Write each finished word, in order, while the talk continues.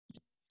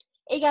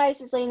Hey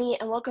guys, it's Lainey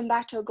and welcome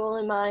back to A Goal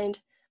in Mind.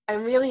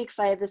 I'm really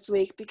excited this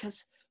week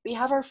because we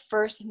have our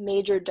first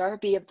major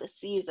derby of the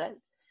season.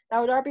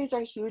 Now, derbies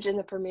are huge in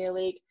the Premier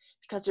League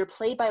because they're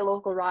played by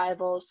local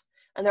rivals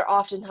and they're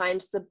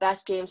oftentimes the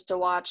best games to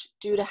watch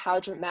due to how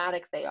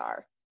dramatic they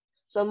are.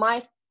 So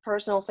my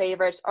personal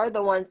favorites are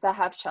the ones that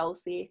have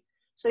Chelsea.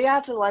 So you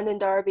have the London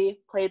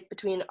Derby played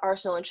between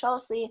Arsenal and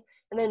Chelsea,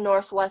 and then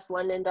Northwest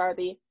London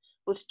Derby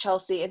with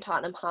Chelsea and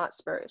Tottenham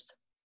Hotspurs.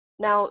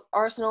 Now,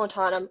 Arsenal and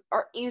Tottenham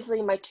are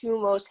easily my two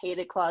most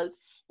hated clubs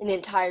in the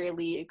entire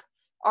league.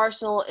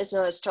 Arsenal is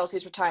known as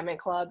Chelsea's retirement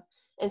club,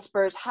 and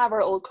Spurs have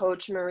our old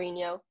coach,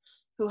 Mourinho,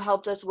 who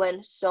helped us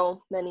win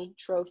so many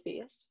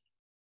trophies.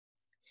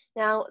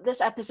 Now, this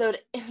episode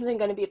isn't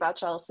going to be about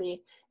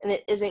Chelsea, and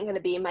it isn't going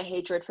to be my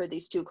hatred for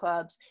these two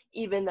clubs,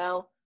 even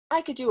though I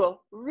could do a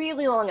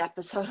really long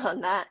episode on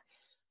that.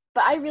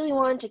 But I really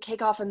wanted to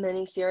kick off a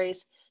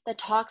mini-series that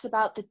talks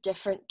about the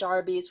different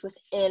derbies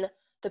within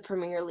the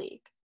Premier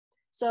League.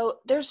 So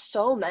there's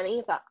so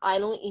many that I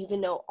don't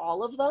even know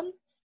all of them.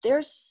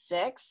 There's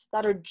 6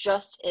 that are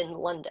just in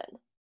London.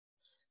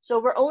 So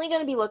we're only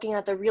going to be looking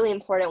at the really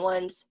important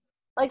ones,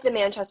 like the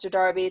Manchester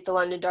Derby, the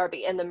London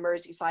Derby, and the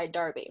Merseyside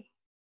Derby.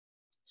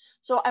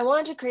 So I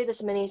wanted to create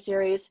this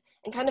mini-series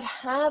and kind of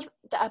have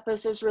the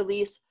episodes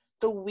released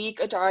the week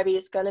a derby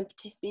is going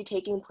to be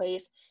taking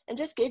place and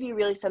just give you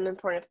really some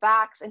important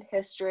facts and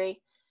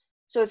history.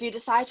 So if you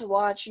decide to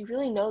watch, you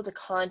really know the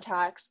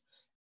context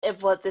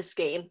of what this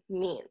game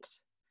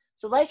means.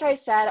 So like I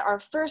said, our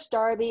first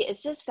derby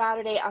is this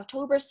Saturday,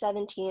 October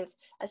 17th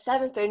at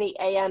 7:30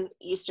 a.m.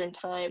 Eastern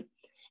Time,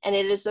 and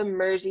it is the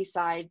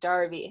Merseyside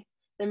Derby.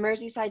 The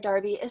Merseyside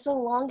Derby is the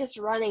longest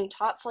running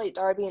top-flight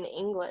derby in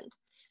England,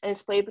 and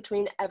it's played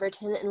between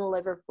Everton and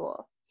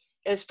Liverpool.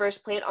 It was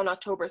first played on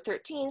October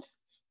 13th,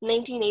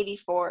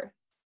 1984.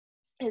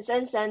 And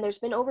since then, there's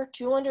been over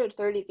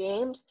 230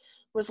 games,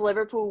 with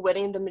Liverpool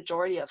winning the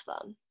majority of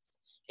them.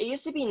 It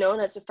used to be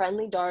known as the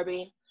Friendly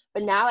Derby,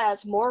 but now it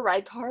has more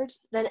red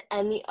cards than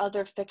any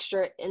other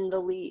fixture in the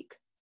league.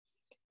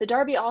 The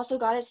derby also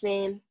got its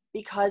name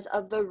because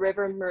of the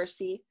River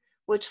Mersey,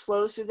 which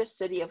flows through the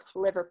city of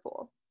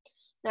Liverpool.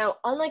 Now,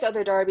 unlike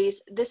other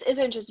derbies, this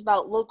isn't just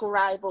about local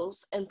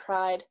rivals and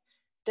pride.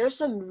 There's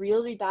some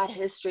really bad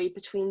history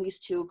between these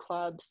two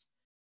clubs.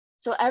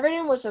 So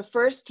Everton was the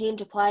first team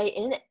to play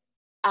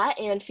at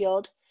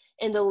Anfield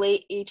in the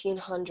late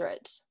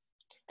 1800s.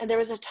 And there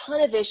was a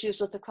ton of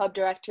issues with the club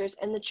directors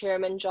and the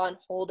chairman, John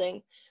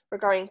Holding,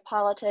 regarding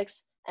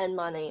politics and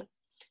money.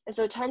 And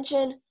so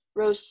tension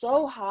rose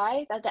so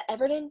high that the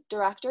Everton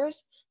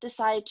directors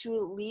decided to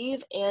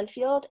leave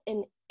Anfield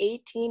in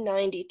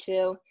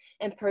 1892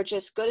 and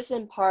purchase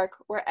Goodison Park,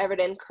 where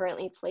Everton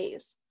currently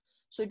plays.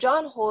 So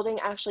John Holding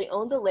actually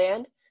owned the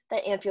land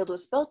that Anfield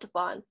was built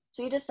upon,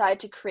 so he decided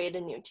to create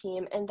a new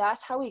team, and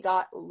that's how we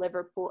got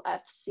Liverpool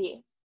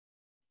FC.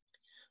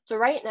 So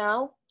right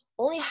now,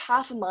 only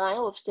half a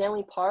mile of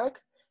Stanley Park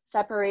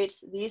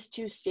separates these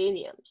two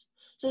stadiums.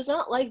 So it's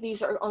not like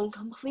these are on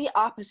complete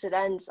opposite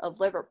ends of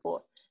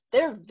Liverpool.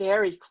 They're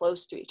very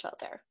close to each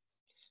other.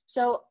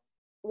 So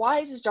why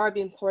is this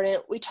derby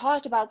important? We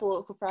talked about the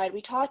local pride, we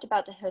talked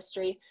about the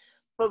history,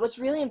 but what's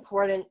really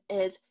important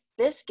is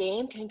this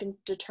game can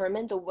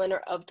determine the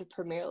winner of the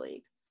Premier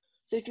League.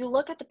 So if you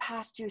look at the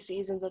past 2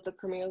 seasons of the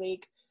Premier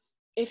League,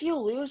 if you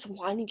lose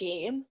one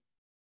game,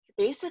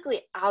 you're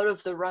basically out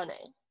of the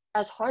running.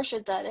 As harsh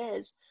as that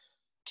is,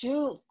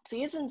 2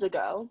 seasons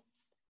ago,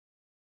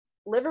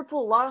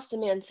 Liverpool lost to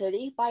Man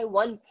City by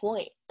 1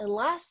 point. And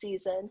last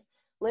season,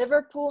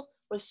 Liverpool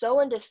was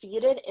so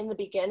undefeated in the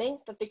beginning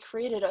that they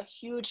created a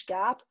huge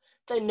gap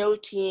that no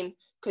team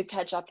could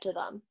catch up to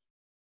them.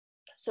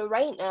 So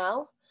right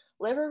now,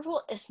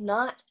 Liverpool is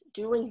not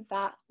doing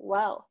that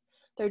well.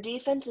 Their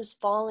defense is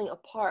falling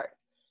apart.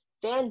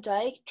 Van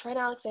Dijk, Trent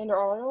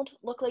Alexander-Arnold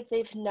look like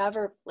they've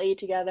never played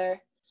together.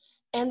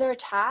 And their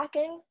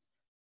attacking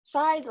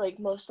side, like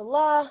Mo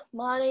Salah,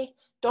 Mane,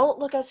 don't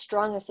look as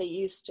strong as they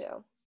used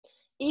to.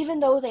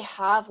 Even though they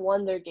have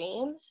won their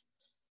games,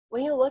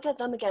 when you look at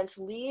them against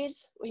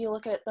Leeds, when you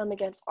look at them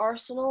against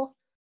Arsenal,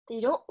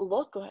 they don't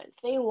look good.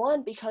 They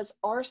won because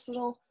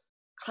Arsenal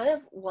kind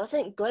of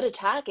wasn't good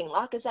attacking.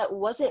 Lacazette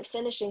wasn't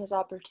finishing his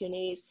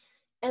opportunities,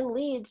 and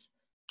Leeds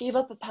gave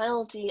up a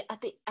penalty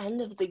at the end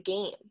of the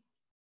game.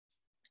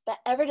 But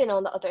Everton,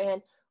 on the other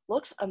hand,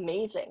 looks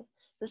amazing.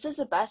 This is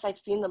the best I've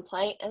seen them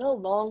play in a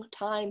long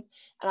time,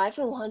 and I've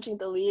been watching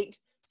the league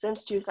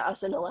since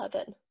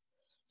 2011.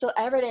 So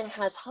Everton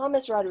has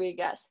James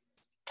Rodriguez,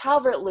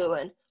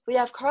 Calvert-Lewin. We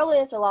have Carlo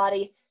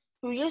Ancelotti,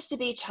 who used to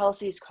be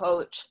Chelsea's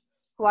coach,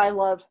 who I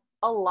love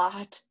a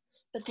lot,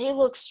 but they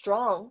look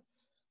strong.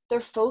 They're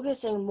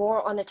focusing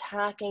more on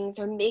attacking,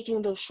 they're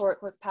making those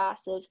short, quick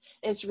passes,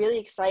 and it's really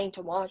exciting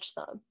to watch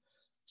them.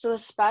 So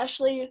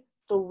especially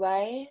the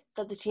way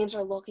that the teams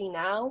are looking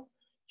now,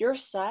 you're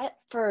set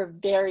for a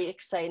very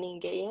exciting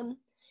game.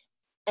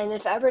 And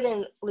if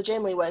Everton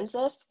legitimately wins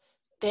this,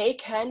 they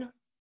can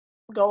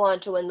go on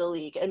to win the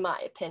league, in my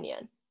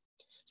opinion.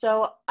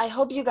 So I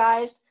hope you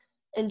guys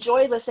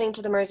enjoy listening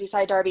to the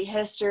Merseyside Derby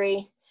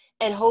history,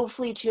 and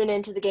hopefully tune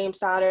into the game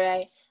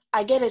Saturday.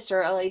 I get it's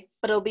early,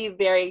 but it'll be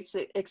very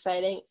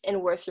exciting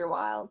and worth your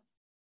while.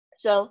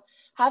 So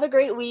have a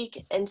great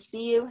week and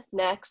see you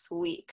next week.